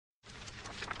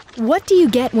What do you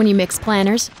get when you mix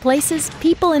planners, places,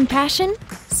 people, and passion?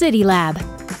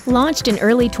 CityLab. Launched in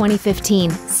early 2015,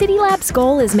 CityLab's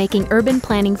goal is making urban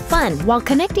planning fun while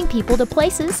connecting people to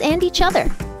places and each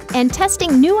other, and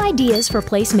testing new ideas for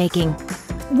placemaking.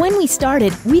 When we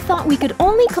started, we thought we could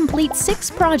only complete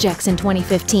 6 projects in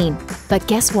 2015. But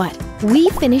guess what? We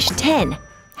finished 10.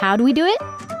 How'd we do it?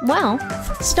 Well,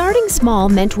 starting small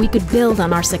meant we could build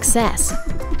on our success.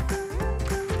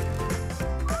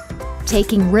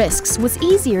 Taking risks was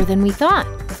easier than we thought.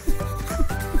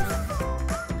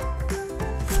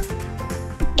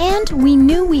 And we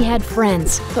knew we had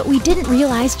friends, but we didn't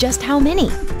realize just how many.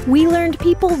 We learned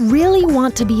people really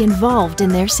want to be involved in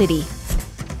their city.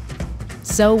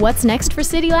 So what's next for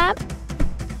CityLab?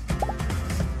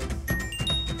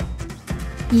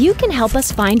 You can help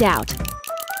us find out.